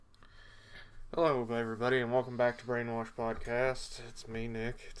Hello, everybody, and welcome back to Brainwash Podcast. It's me,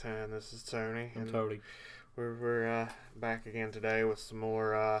 Nick, and this is Tony. I'm Tony. We're back again today with some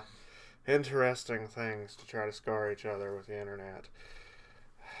more interesting things to try to scar each other with the internet.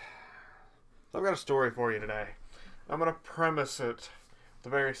 So I've got a story for you today. I'm going to premise it with a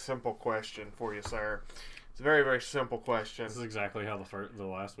very simple question for you, sir. It's a very, very simple question. This is exactly how the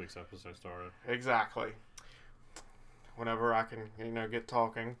last week's episode started. Exactly. Whenever I can, get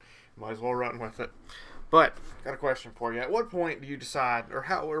talking, might as well run with it. But got a question for you. At what point do you decide, or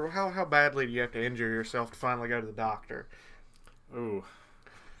how badly do you have to injure yourself to finally go to the doctor? Ooh,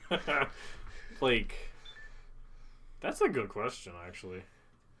 like that's a good question actually.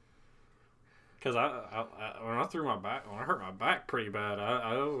 Because when I hurt my back pretty bad,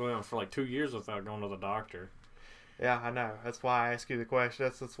 I went for like 2 years without going to the doctor. Yeah, I know. That's why I asked you the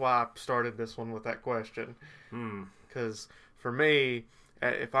question. That's why I started this one with that question. Because for me,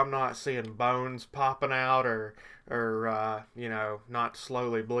 if I'm not seeing bones popping out or not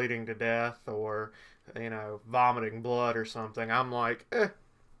slowly bleeding to death or, vomiting blood or something, I'm like,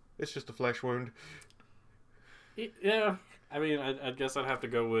 it's just a flesh wound. Yeah, I mean, I guess I'd have to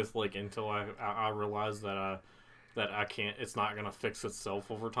go with like until I realize that I can't. It's not gonna fix itself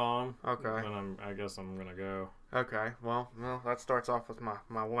over time. Okay. Then I guess I'm gonna go. Okay. Well, that starts off with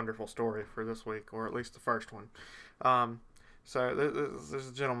my wonderful story for this week, or at least the first one. So there's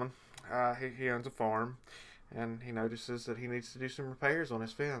a gentleman. He owns a farm, and he notices that he needs to do some repairs on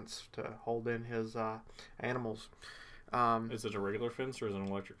his fence to hold in his animals. Is it a regular fence or is it an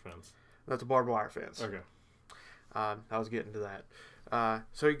electric fence? That's a barbed wire fence. Okay. I was getting to that.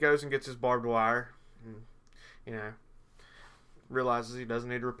 So he goes and gets his barbed wire, and, realizes he doesn't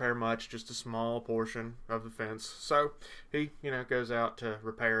need to repair much, just a small portion of the fence. So he, goes out to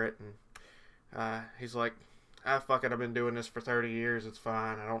repair it, and he's like, fuck it, I've been doing this for 30 years, it's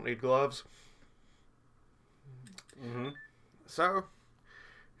fine, I don't need gloves. Mm-hmm. So,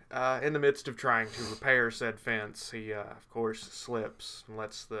 in the midst of trying to repair said fence, he, of course, slips and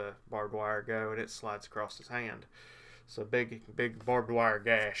lets the barbed wire go, and it slides across his hand. So big barbed wire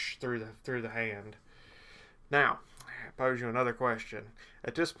gash through the hand. Now, I pose you another question.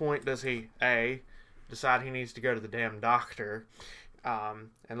 At this point, does he, A, decide he needs to go to the damn doctor and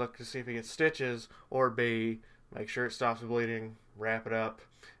look to see if he gets stitches, or B, make sure it stops the bleeding, wrap it up,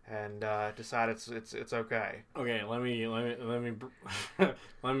 and decide it's okay? Okay, let me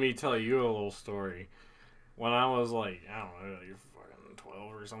let me tell you a little story. When I was like, I don't know, you're fucking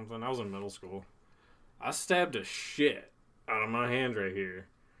 12 or something. I was in middle school. I stabbed a shit out of my hand right here.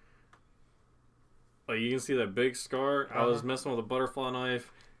 Like, you can see that big scar. I was messing with a butterfly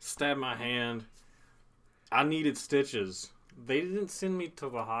knife, stabbed my hand. I needed stitches. They didn't send me to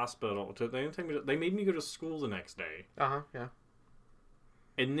the hospital. They made me go to school the next day. Yeah.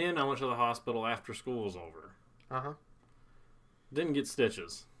 And then I went to the hospital after school was over. Didn't get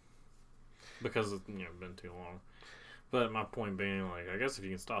stitches. Because it's been too long. But my point being, like, I guess if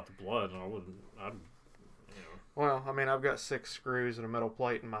you can stop the blood, I'd. Well, I mean, I've got 6 screws and a metal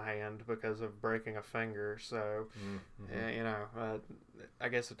plate in my hand because of breaking a finger, so, I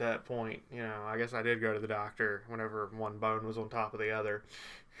guess at that point, I guess I did go to the doctor whenever one bone was on top of the other.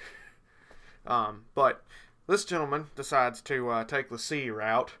 But this gentleman decides to take the C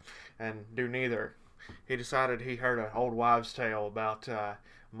route and do neither. He decided he heard an old wives' tale about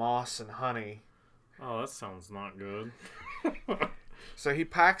moss and honey. Oh, that sounds not good. So he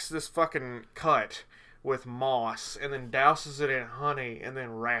packs this fucking cut with moss and then douses it in honey and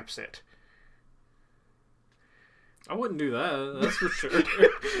then wraps it. I wouldn't do that, that's for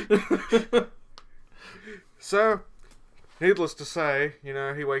sure. So, needless to say,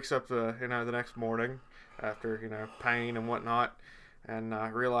 he wakes up the next morning after, pain and whatnot, and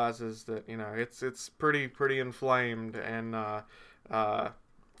realizes that, it's pretty inflamed and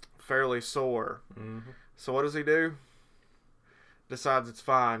fairly sore. Mm-hmm. So what does he do? Decides it's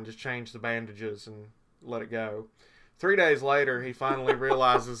fine, just change the bandages and let it go. 3 days later, he finally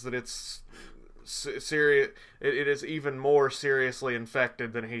realizes that it's serious. It is even more seriously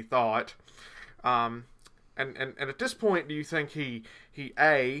infected than he thought. And at this point, do you think he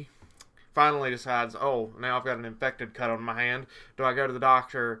A, finally decides, oh, now I've got an infected cut on my hand. Do I go to the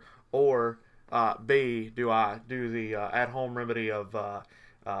doctor? Or B, do I do the at-home remedy of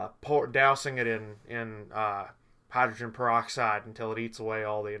dousing it in hydrogen peroxide until it eats away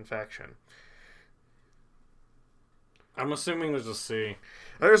all the infection? I'm assuming there's a C.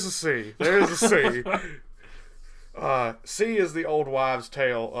 There's a C. There's a C. C is the old wives'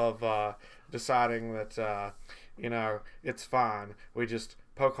 tale of deciding that, it's fine. We just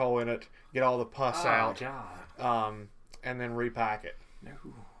poke hole in it, get all the pus out, God. and then repack it. No.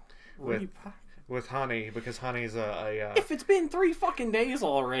 with honey, because honey's If it's been 3 fucking days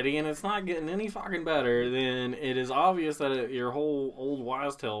already and it's not getting any fucking better, then it is obvious that your whole old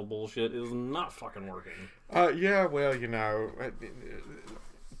wives' tale bullshit is not fucking working. Yeah, well,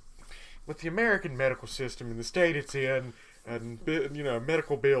 with the American medical system in the state it's in, and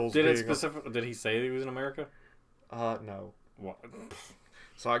medical bills. Did he say he was in America? No. What?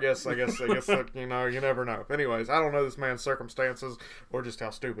 So I guess that, you never know. Anyways, I don't know this man's circumstances or just how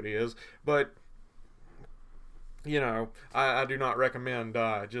stupid he is, but I do not recommend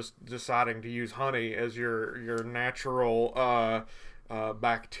just deciding to use honey as your natural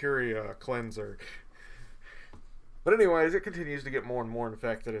bacteria cleanser. But anyways, it continues to get more and more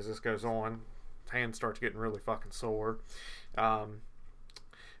infected as this goes on. His hand starts getting really fucking sore.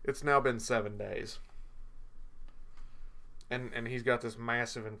 It's now been 7 days. And he's got this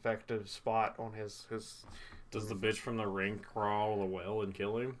massive infected spot on his... Does the bitch from the ring crawl the well and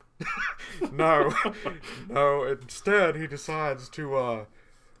kill him? No. No, instead he decides to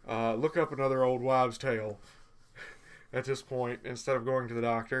look up another old wives' tale. At this point, instead of going to the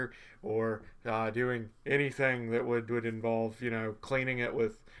doctor or doing anything that would involve, cleaning it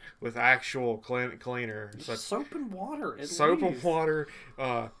with actual cleaner. Soap and water. Soap and water,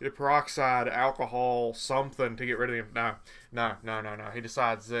 peroxide, alcohol, something to get rid of him. No. He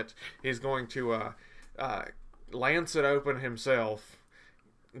decides that he's going to lance it open himself,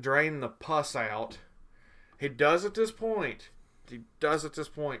 drain the pus out. He does at this point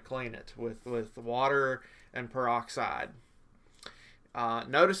clean it with water and peroxide.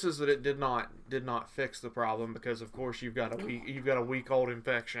 Notices that it did not fix the problem, because of course you've got a week old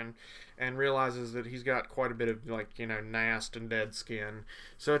infection, and realizes that he's got quite a bit of nast and dead skin.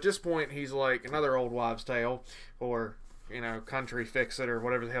 So at this point he's like, another old wives' tale, or country fix it, or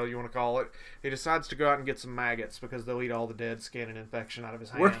whatever the hell you want to call it. He decides to go out and get some maggots, because they'll eat all the dead skin and infection out of his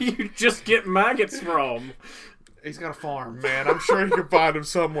hand. Where do you just get maggots from? He's got a farm, man. I'm sure you can find them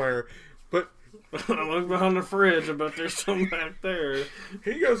somewhere. But I look behind the fridge. I bet there's some back there.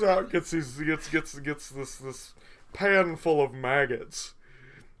 He goes out and gets this pan full of maggots.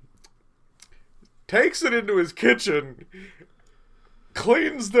 Takes it into his kitchen.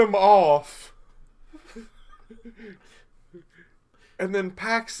 Cleans them off. And then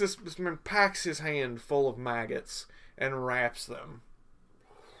packs his hand full of maggots and wraps them.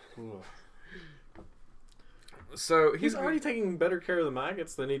 So he's already taking better care of the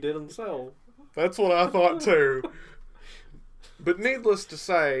maggots than he did himself. That's what I thought too. But needless to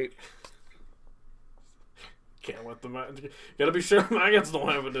say, can't let the gotta be sure maggots don't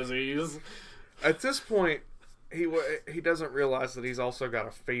have a disease. At this point, he doesn't realize that he's also got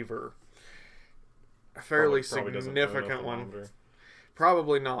a fever, a fairly significant one.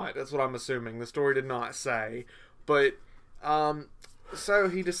 Probably not. That's what I'm assuming. The story did not say, but so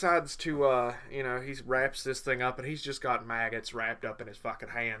he decides to he wraps this thing up, and he's just got maggots wrapped up in his fucking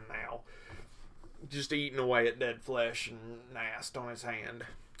hand now. Just eating away at dead flesh and nast on his hand.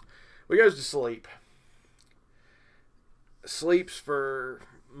 Well, he goes to sleep. Sleeps for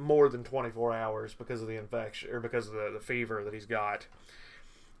more than 24 hours because of the infection, or because of the fever that he's got.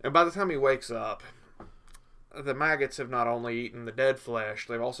 And by the time he wakes up, the maggots have not only eaten the dead flesh,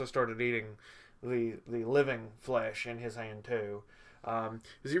 they've also started eating the living flesh in his hand too.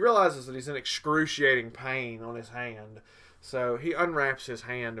 Because he realizes that he's in excruciating pain on his hand. So he unwraps his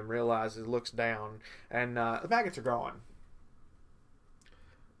hand and looks down, and the maggots are gone.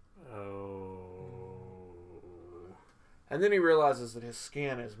 Oh. And then he realizes that his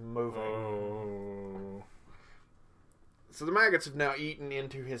skin is moving. Oh. So the maggots have now eaten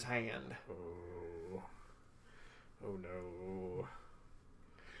into his hand. Oh. Oh no.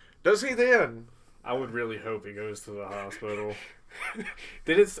 Does he then? I would really hope he goes to the hospital.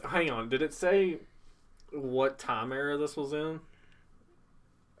 Did it say what time era this was in?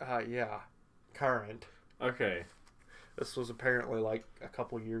 Yeah. Current. Okay. This was apparently like a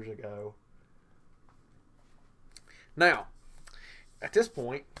couple years ago. Now, at this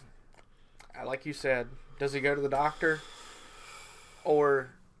point, like you said, does he go to the doctor?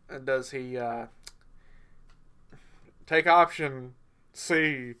 Or does he take option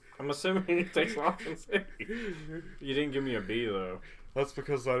C? I'm assuming he takes option C. You didn't give me a B though. That's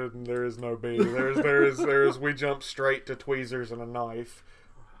because I didn't. There is no B. There is. We jump straight to tweezers and a knife.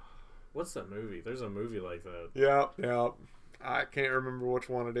 What's that movie? There's a movie like that. Yeah. I can't remember which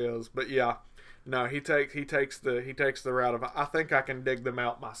one it is, but yeah. No, he takes the route of, I think I can dig them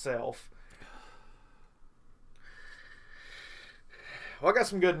out myself. Well, I got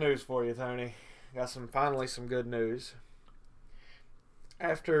some good news for you, Tony. Finally some good news.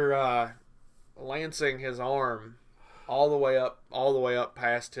 After lancing his arm all the way up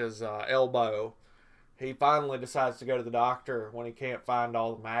past his elbow. He finally decides to go to the doctor when he can't find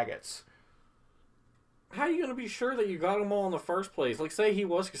all the maggots. How are you going to be sure that you got them all in the first place? Like, say he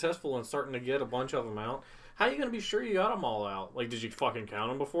was successful in starting to get a bunch of them out. How are you going to be sure you got them all out? Like, did you fucking count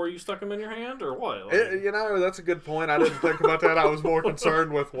them before you stuck them in your hand, or what? Like, that's a good point. I didn't think about that. I was more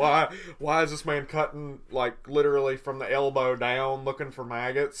concerned with why is this man cutting, like, literally from the elbow down looking for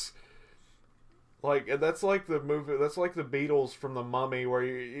maggots? Like, that's like the movie, that's like the Beatles from The Mummy, where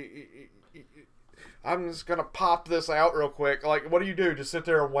I'm just gonna pop this out real quick. Like, what do you do? Just sit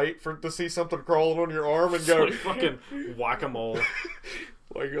there and wait to see something crawling on your arm and go like fucking whack-a-mole.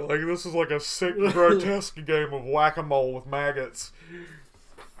 like this is like a sick, grotesque game of whack-a-mole with maggots.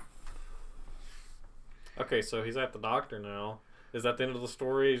 Okay, so he's at the doctor now. Is that the end of the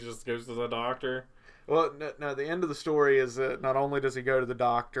story? He just goes to the doctor? Well, no. The end of the story is that not only does he go to the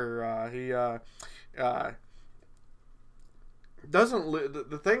doctor, he doesn't.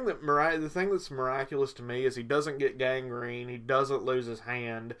 The thing that's miraculous to me is he doesn't get gangrene. He doesn't lose his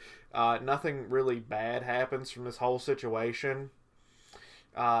hand. Nothing really bad happens from this whole situation,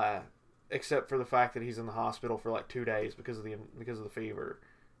 except for the fact that he's in the hospital for like 2 days because of the fever.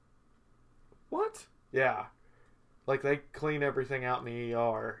 What? Yeah. Like, they clean everything out in the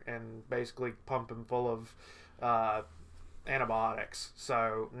ER and basically pump him full of antibiotics.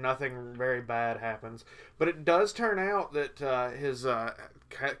 So nothing very bad happens. But it does turn out that his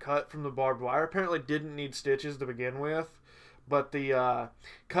cut from the barbed wire apparently didn't need stitches to begin with. But the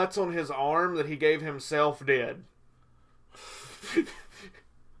cuts on his arm that he gave himself did.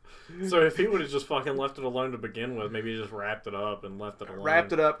 So if he would have just fucking left it alone to begin with, maybe he just wrapped it up and left it alone.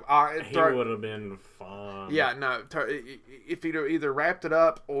 Wrapped it up. He would have been fine. Yeah, no. If he'd either wrapped it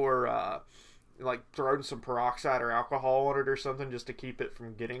up or like thrown some peroxide or alcohol on it or something just to keep it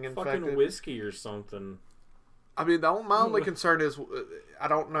from getting infected. Fucking whiskey or something. I mean, my only concern is I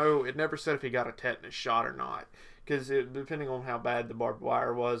don't know. It never said if he got a tetanus shot or not. Because depending on how bad the barbed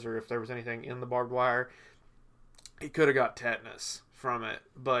wire was or if there was anything in the barbed wire, he could have got tetanus from it.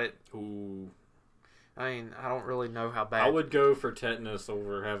 But ooh, I mean, I don't really know how bad. I would go for tetanus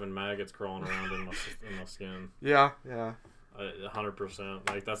over having maggots crawling around in my skin. Yeah. 100%.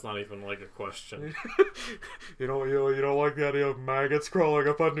 Like, that's not even like a question. you don't like the idea of maggots crawling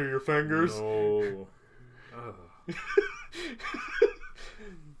up under your fingers? No.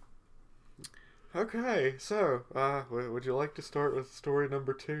 Okay, so would you like to start with story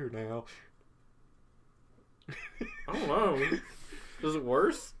number 2 now? I don't know. Is it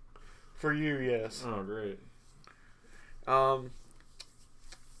worse? For you, yes. Oh, great.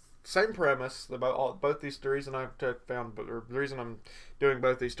 Same premise. Both these stories, and the reason I'm doing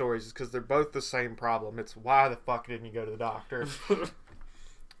both these stories is because they're both the same problem. It's why the fuck didn't you go to the doctor?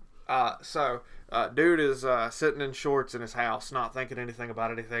 Dude is sitting in shorts in his house, not thinking anything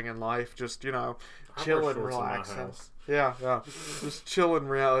about anything in life, just chilling, relaxing. Yeah, just chilling,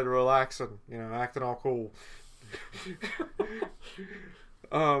 relaxing, acting all cool.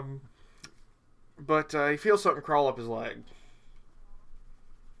 But he feels something crawl up his leg.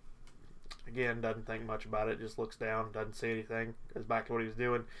 Again, doesn't think much about it, just looks down, doesn't see anything, goes back to what he was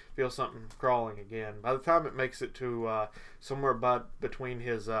doing, feels something crawling again. By the time it makes it to somewhere between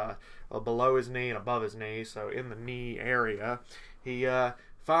his below his knee and above his knee, so in the knee area, he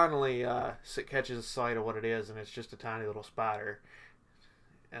finally catches a sight of what it is, and it's just a tiny little spider.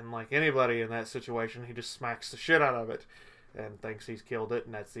 And like anybody in that situation, he just smacks the shit out of it and thinks he's killed it,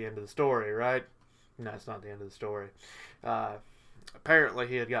 and that's the end of the story, right? No, it's not the end of the story. Apparently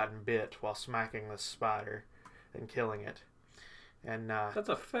he had gotten bit while smacking this spider and killing it. And that's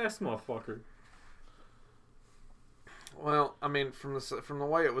a fast motherfucker. Well, I mean, from the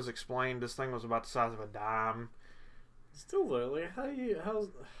way it was explained, this thing was about the size of a dime. Still though, like how's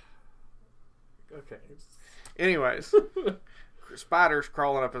okay. Anyways, spider's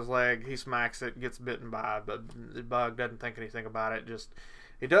crawling up his leg. He smacks it, gets bitten by it, but the bug doesn't think anything about it. Just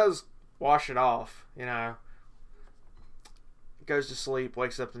he does wash it off, Goes to sleep,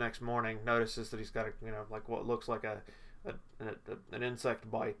 wakes up the next morning, notices that he's got like what looks like an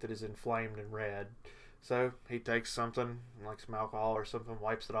insect bite that is inflamed and red. So he takes something, like some alcohol or something,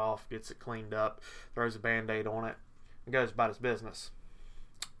 wipes it off, gets it cleaned up, throws a Band-Aid on it, and goes about his business.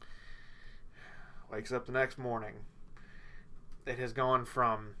 Wakes up the next morning. It has gone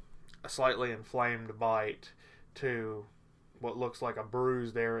from a slightly inflamed bite to what looks like a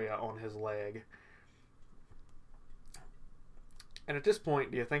bruised area on his leg. And at this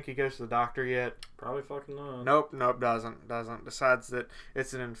point, do you think he goes to the doctor yet? Probably fucking not. Nope, doesn't. Decides that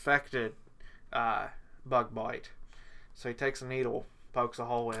it's an infected bug bite. So he takes a needle, pokes a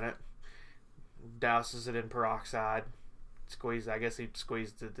hole in it, douses it in peroxide. I guess he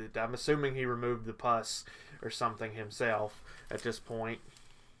squeezed I'm assuming he removed the pus or something himself at this point.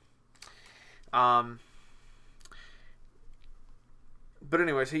 But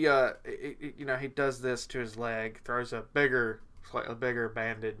anyways, he does this to his leg, throws a bigger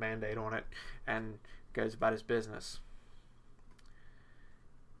band-aid on it, and goes about his business.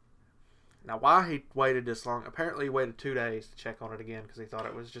 Now, why he waited this long? Apparently, he waited 2 days to check on it again because he thought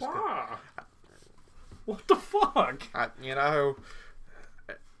it was just. What the fuck?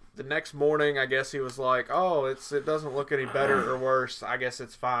 The next morning, I guess he was like, "Oh, it doesn't look any better or worse. I guess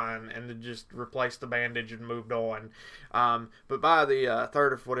it's fine," and then just replaced the bandage and moved on. But by the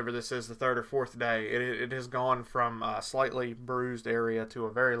third or fourth day, it has gone from a slightly bruised area to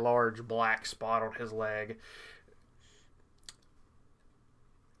a very large black spot on his leg,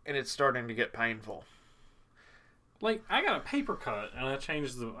 and it's starting to get painful. Like, I got a paper cut, and I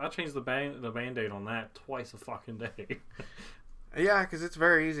changed the band-aid on that twice a fucking day. Yeah, because it's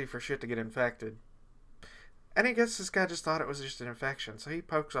very easy for shit to get infected. And I guess this guy just thought it was just an infection, so he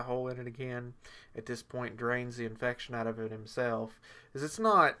pokes a hole in it again. At this point, drains the infection out of it himself. Because it's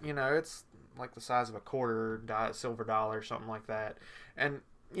not, it's like the size of a quarter silver dollar or something like that. And,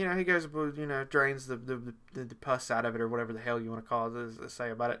 he goes, drains the pus out of it or whatever the hell you want to say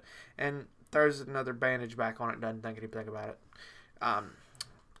about it. And throws another bandage back on it, doesn't think anything about it.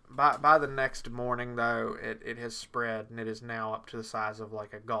 By the next morning, though, it has spread, and it is now up to the size of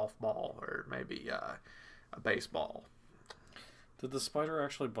like a golf ball or maybe a baseball. Did the spider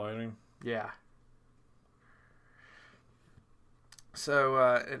actually bite him? Yeah. So,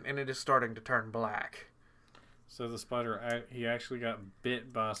 and it is starting to turn black. So the spider, he actually got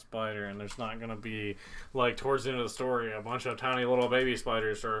bit by a spider, and there's not going to be, like, towards the end of the story, a bunch of tiny little baby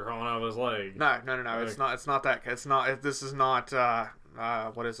spiders start crawling out of his leg. No. Like, it's not that. It's not. This is not.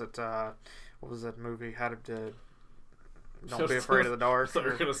 What is it? What was that movie? Don't Be Afraid of the Dark. I thought you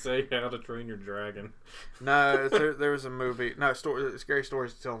were going to say How to Train Your Dragon. No, there was a movie. No, Scary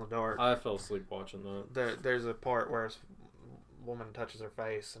Stories to Tell in the Dark. I fell asleep watching that. There's a part where a woman touches her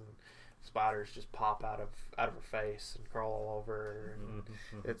face and spiders just pop out of her face and crawl all over her, and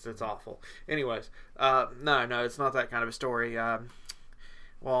it's awful. Anyways, no, it's not that kind of a story.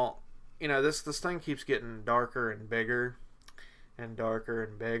 This thing keeps getting darker and bigger and darker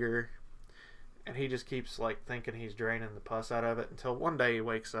and bigger, and he just keeps like thinking he's draining the pus out of it until one day he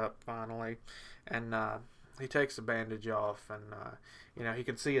wakes up finally, and he takes the bandage off, and he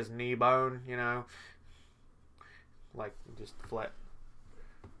can see his knee bone, like just flat.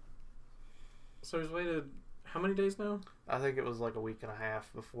 So he's waited how many days now? I think it was like a week and a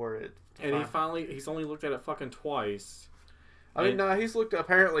half before it. And he's only looked at it fucking twice. No, he's looked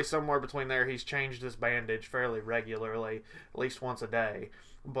apparently somewhere between there. He's changed this bandage fairly regularly, at least once a day.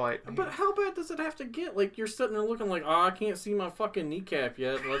 But how bad does it have to get? Like, you're sitting there looking like, I can't see my fucking kneecap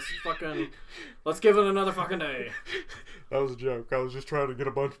yet. Let's give it another fucking day. That was a joke. I was just trying to get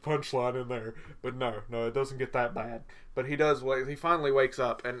a bunch of punchline in there. But no, it doesn't get that bad. But he does. He finally wakes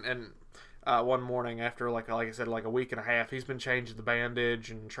up and one morning after like I said, like a week and a half, he's been changing the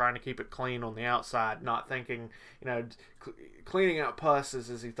bandage and trying to keep it clean on the outside, not thinking, cleaning out pus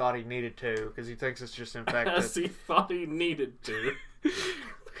as he thought he needed to, because he thinks it's just infected. As he thought he needed to.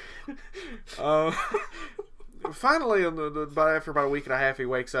 Finally, after about a week and a half, he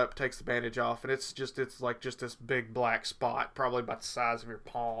wakes up, takes the bandage off, and it's like just this big black spot, probably about the size of your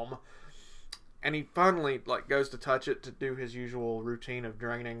palm. And he finally goes to touch it to do his usual routine of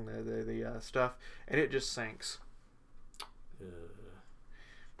draining the stuff, and it just sinks.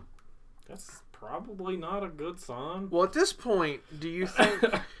 That's probably not a good sign. Well, at this point, do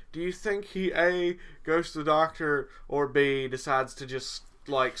you think he A, goes to the doctor, or B, decides to just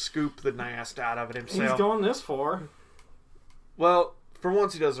scoop the nast out of it himself? He's gone this far. Well, for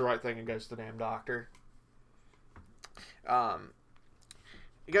once, he does the right thing and goes to the damn doctor.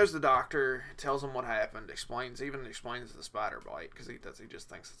 He goes to the doctor, tells him what happened, explains the spider bite, because he just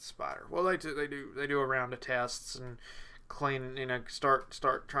thinks it's a spider. Well, they do a round of tests and clean,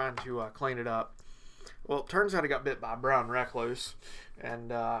 start trying to clean it up. Well, it turns out he got bit by a brown recluse,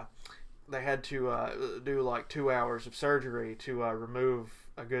 and they had to do 2 hours of surgery to remove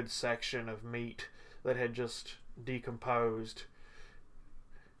a good section of meat that had just decomposed.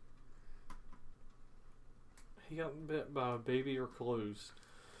 He got bit by a baby recluse.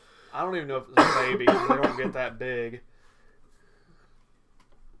 I don't even know if it's a baby, because they don't get that big.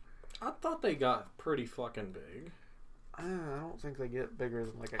 I thought they got pretty fucking big. I don't think they get bigger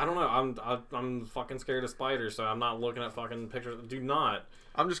than I don't know. I'm fucking scared of spiders, so I'm not looking at fucking pictures. Do not.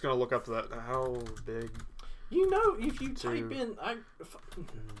 I'm just gonna look up how big. If you type in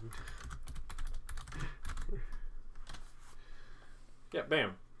Yeah,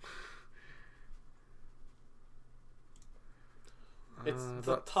 bam. It's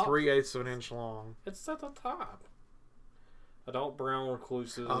about 3/8 of an inch long. It's at the top. Adult brown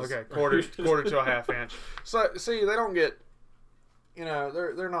recluses. Oh, okay, quarter to a half inch. So see, they don't get,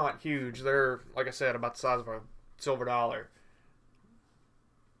 they're not huge. They're, like I said, about the size of a silver dollar.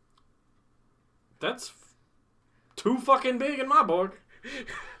 That's too fucking big in my book.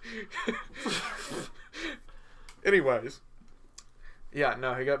 Anyways, yeah,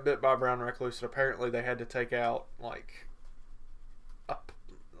 no, he got bit by a brown recluse, and apparently they had to take out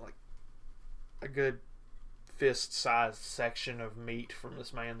a good fist-sized section of meat from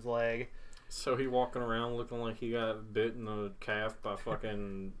this man's leg. So he walking around looking like he got bit in the calf by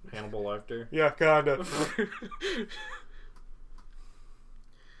fucking Hannibal Lecter? Yeah, kinda.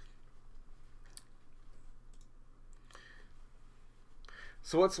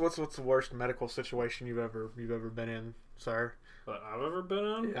 So what's the worst medical situation you've ever been in, sir? That I've ever been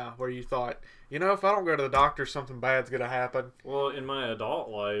in? Yeah, where you thought, if I don't go to the doctor, something bad's gonna happen. Well, in my adult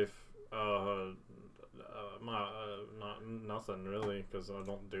life, nothing really, because I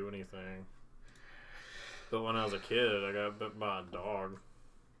don't do anything. But when I was a kid, I got bit by a dog.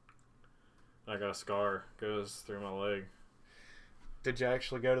 I got a scar goes through my leg. Did you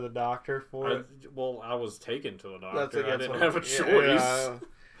actually go to the doctor for it? Well, I was taken to the doctor. I didn't what, have a choice.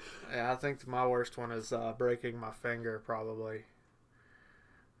 Yeah, I think my worst one is breaking my finger, probably.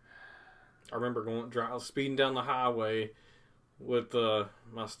 I remember speeding down the highway with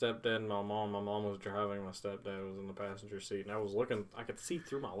my stepdad and my mom. My mom was driving. My stepdad was in the passenger seat, and I was looking. I could see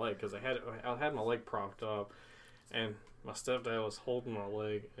through my leg because I had my leg propped up, and my stepdad was holding my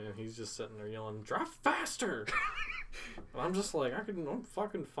leg, and he's just sitting there yelling, "Drive faster!" And I'm just like, I'm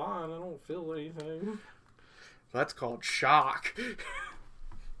fucking fine. I don't feel anything. That's called shock.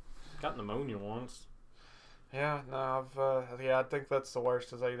 Got pneumonia once. Yeah, no, I think that's the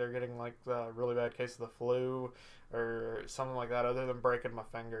worst, is either getting a really bad case of the flu or something like that, other than breaking my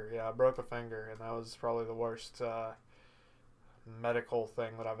finger. Yeah, I broke a finger, and that was probably the worst medical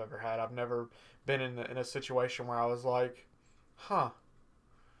thing that I've ever had. I've never been in a situation where I was like, I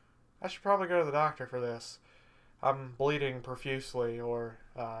should probably go to the doctor for this. I'm bleeding profusely, or,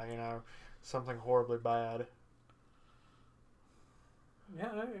 something horribly bad.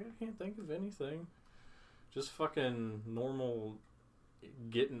 Yeah, I can't think of anything. Just fucking normal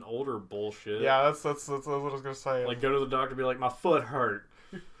getting older bullshit. Yeah, that's what I was gonna say. Like, go to the doctor and be like, my foot hurt.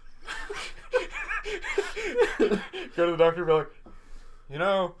 Go to the doctor and be like,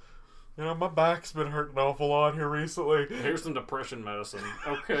 my back's been hurting an awful lot here recently. Here's some depression medicine.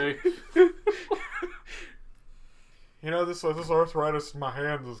 Okay. This arthritis in my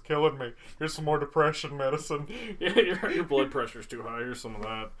hands is killing me. Here's some more depression medicine. Yeah, your blood pressure's too high. Here's some of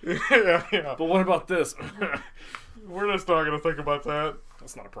that. Yeah. But what about this? We're just not going to think about that.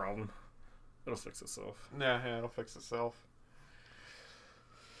 That's not a problem. It'll fix itself. Yeah, it'll fix itself.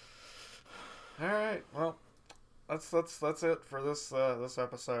 Alright, well, that's it for this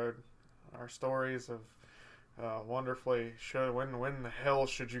episode. Our stories of wonderfully when the hell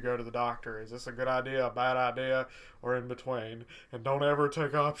should you go to the doctor? Is this a good idea, a bad idea, or in between? And don't ever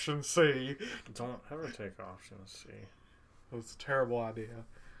take option C. Don't ever take option C. It's a terrible idea.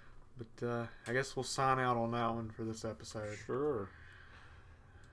 But I guess we'll sign out on that one for this episode. Sure.